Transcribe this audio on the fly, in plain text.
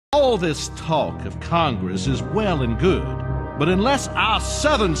All this talk of Congress is well and good, but unless our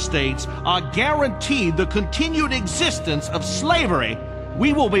southern states are guaranteed the continued existence of slavery,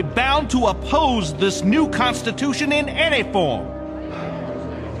 we will be bound to oppose this new Constitution in any form.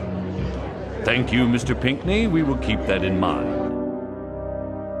 Thank you, Mr. Pinckney. We will keep that in mind.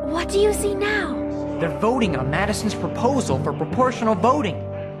 What do you see now? They're voting on Madison's proposal for proportional voting.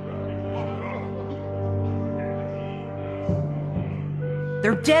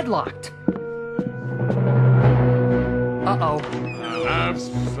 They're deadlocked. Uh-oh.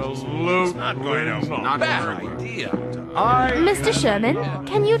 Absolutely not bad idea. Mr. Sherman,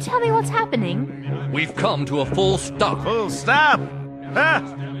 can you tell me what's happening? We've come to a full stop. Full stop?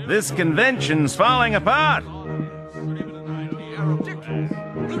 Ha! This convention's falling apart.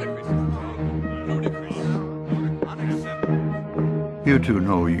 You two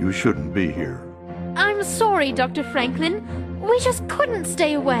know you shouldn't be here. I'm sorry, Dr. Franklin. We just couldn't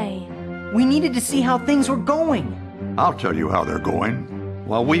stay away. We needed to see how things were going. I'll tell you how they're going.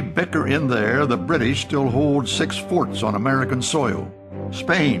 While we bicker in there, the British still hold 6 forts on American soil.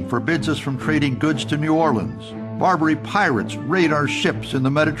 Spain forbids us from trading goods to New Orleans. Barbary pirates raid our ships in the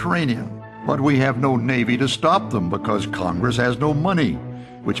Mediterranean. But we have no navy to stop them because Congress has no money,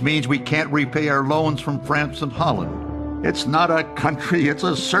 which means we can't repay our loans from France and Holland. It's not a country, it's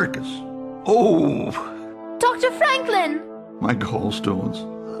a circus. Oh! Dr. Franklin! My gallstones.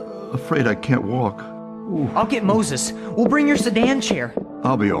 Afraid I can't walk. Ooh. I'll get Moses. We'll bring your sedan chair.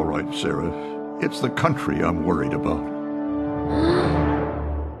 I'll be all right, Sarah. It's the country I'm worried about.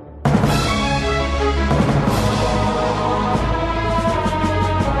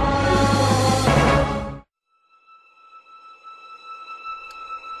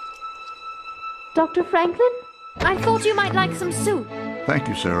 Dr. Franklin? I thought you might like some soup. Thank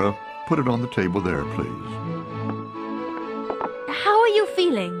you, Sarah. Put it on the table there, please. How are you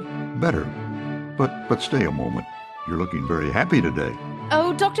feeling? Better. But stay a moment. You're looking very happy today.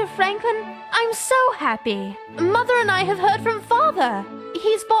 Oh, Dr. Franklin, I'm so happy. Mother and I have heard from Father.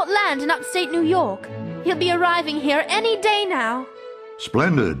 He's bought land in upstate New York. He'll be arriving here any day now.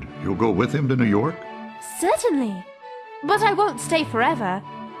 Splendid. You'll go with him to New York? Certainly. But I won't stay forever.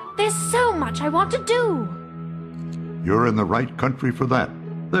 There's so much I want to do. You're in the right country for that.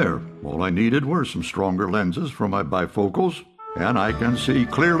 There, all I needed were some stronger lenses for my bifocals, and I can see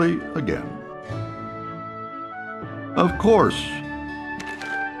clearly again. Of course.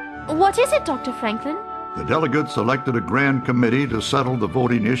 What is it, Dr. Franklin? The delegates elected a grand committee to settle the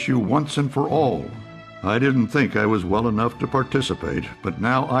voting issue once and for all. I didn't think I was well enough to participate, but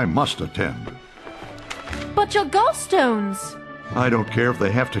now I must attend. But your gallstones! I don't care if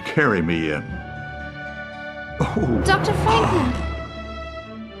they have to carry me in. Oh. Dr. Franklin!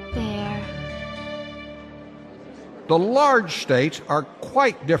 There. The large states are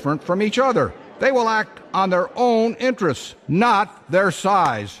quite different from each other. They will act on their own interests, not their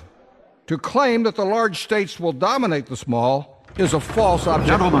size. To claim that the large states will dominate the small is a false objective.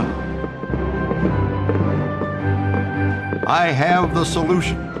 Gentlemen, I have the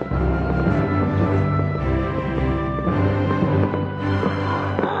solution.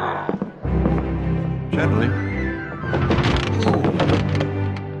 Gently.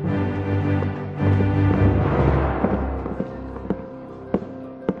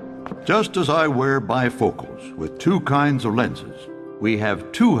 Just as I wear bifocals with 2 kinds of lenses, we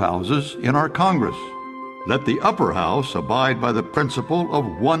have 2 houses in our Congress. Let the upper house abide by the principle of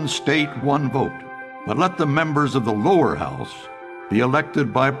 1 state, 1 vote. But let the members of the lower house be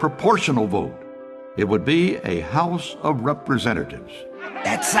elected by proportional vote. It would be a House of Representatives.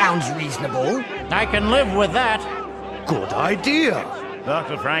 That sounds reasonable. I can live with that. Good idea.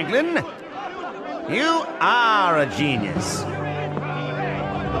 Dr. Franklin, you are a genius.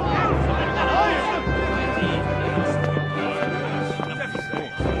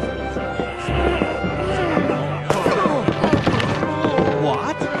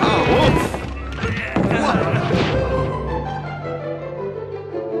 What?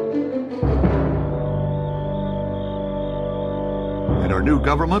 And our new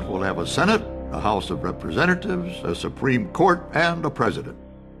government will have a Senate, a House of Representatives, a Supreme Court, and a President.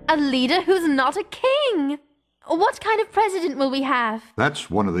 A leader who's not a king! What kind of president will we have? That's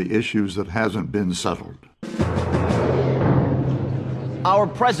one of the issues that hasn't been settled. Our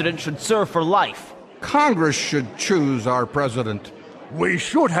president should serve for life. Congress should choose our president. We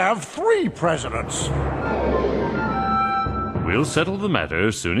should have 3 presidents. We'll settle the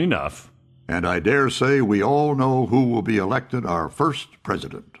matter soon enough. And I dare say we all know who will be elected our first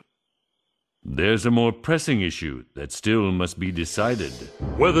president. There's a more pressing issue that still must be decided.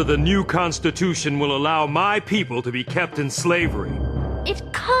 Whether the new Constitution will allow my people to be kept in slavery. It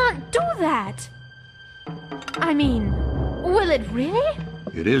can't do that. I mean, will it really?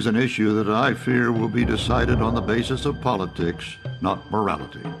 It is an issue that I fear will be decided on the basis of politics, not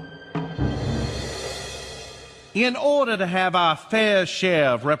morality. In order to have our fair share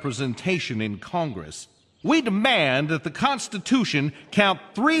of representation in Congress, we demand that the Constitution count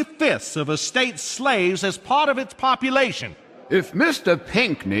 3/5 of a state's slaves as part of its population. If Mr.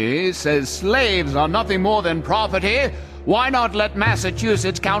 Pinckney says slaves are nothing more than property, why not let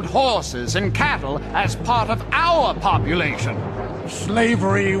Massachusetts count horses and cattle as part of our population?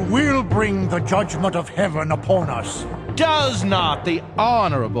 Slavery will bring the judgment of heaven upon us. Does not the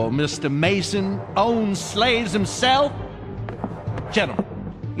Honorable Mr. Mason own slaves himself? Gentlemen,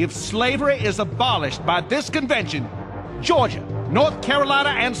 if slavery is abolished by this convention, Georgia, North Carolina,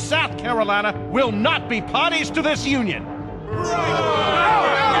 and South Carolina will not be parties to this union.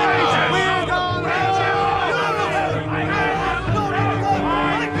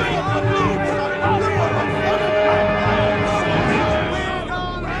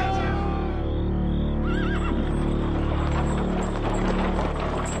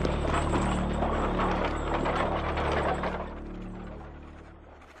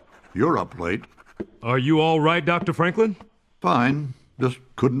 You're up late. Are you all right, Dr. Franklin? Fine. Just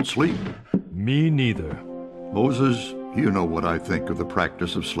couldn't sleep. Me neither. Moses, you know what I think of the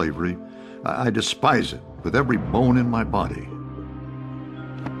practice of slavery. I despise it with every bone in my body.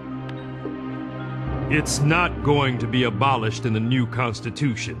 It's not going to be abolished in the new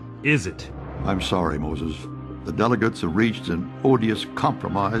Constitution, is it? I'm sorry, Moses. The delegates have reached an odious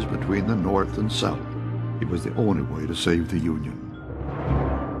compromise between the North and South. It was the only way to save the Union.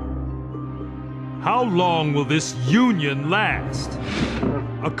 How long will this union last?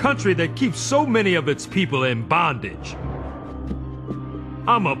 A country that keeps so many of its people in bondage.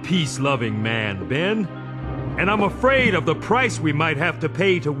 I'm a peace-loving man, Ben, and I'm afraid of the price we might have to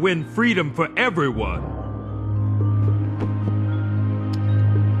pay to win freedom for everyone.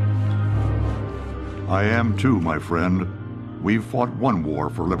 I am too, my friend. We've fought one war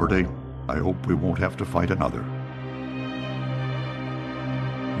for liberty. I hope we won't have to fight another.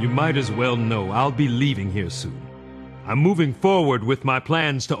 You might as well know I'll be leaving here soon. I'm moving forward with my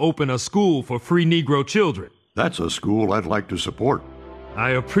plans to open a school for free Negro children. That's a school I'd like to support.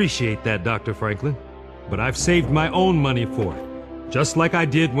 I appreciate that, Dr. Franklin, but I've saved my own money for it, just like I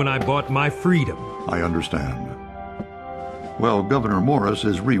did when I bought my freedom. I understand. Well, Governor Morris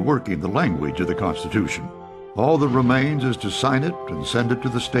is reworking the language of the Constitution. All that remains is to sign it and send it to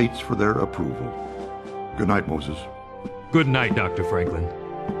the states for their approval. Good night, Moses. Good night, Dr. Franklin.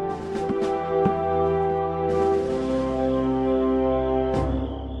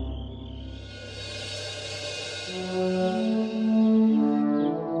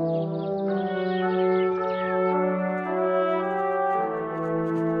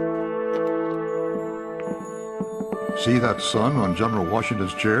 See that sun on General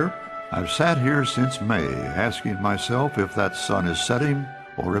Washington's chair? I've sat here since May, asking myself if that sun is setting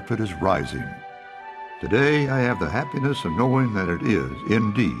or if it is rising. Today I have the happiness of knowing that it is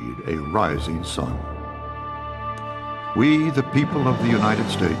indeed a rising sun. We, the people of the United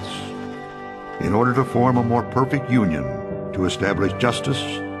States, in order to form a more perfect union, to establish justice,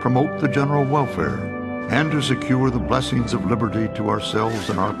 promote the general welfare, and to secure the blessings of liberty to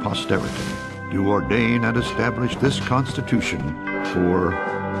ourselves and our posterity, do ordain and establish this Constitution for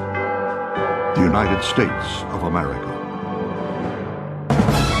the United States of America.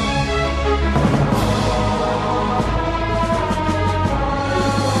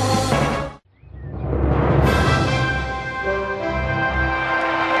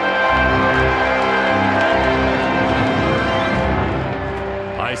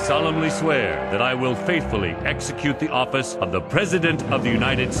 I solemnly swear that I will faithfully execute the office of the President of the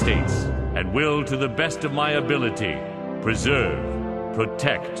United States, and will, to the best of my ability, preserve,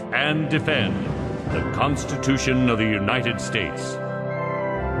 protect, and defend the Constitution of the United States.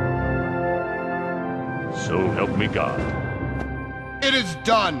 So help me God. It is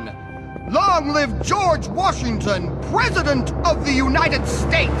done. Long live George Washington, President of the United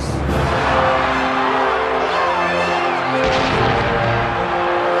States!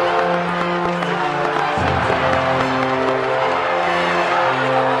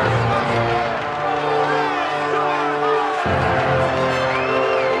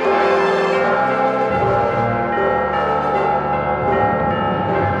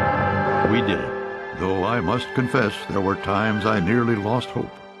 I must confess there were times I nearly lost hope.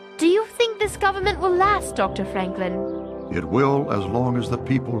 Do you think this government will last, Dr. Franklin? It will as long as the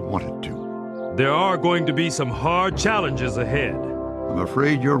people want it to. There are going to be some hard challenges ahead. I'm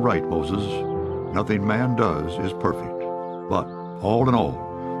afraid you're right, Moses. Nothing man does is perfect. But All in all,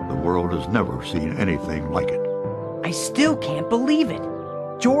 the world has never seen anything like it. I still can't believe it.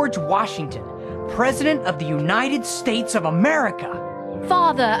 George Washington, President of the United States of America.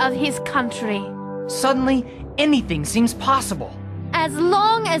 Father of his country. Suddenly, anything seems possible. As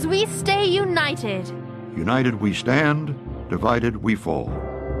long as we stay united. United we stand, divided we fall.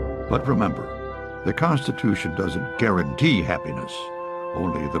 But remember, the Constitution doesn't guarantee happiness,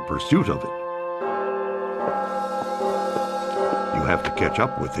 only the pursuit of it. You have to catch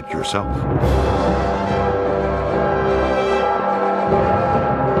up with it yourself.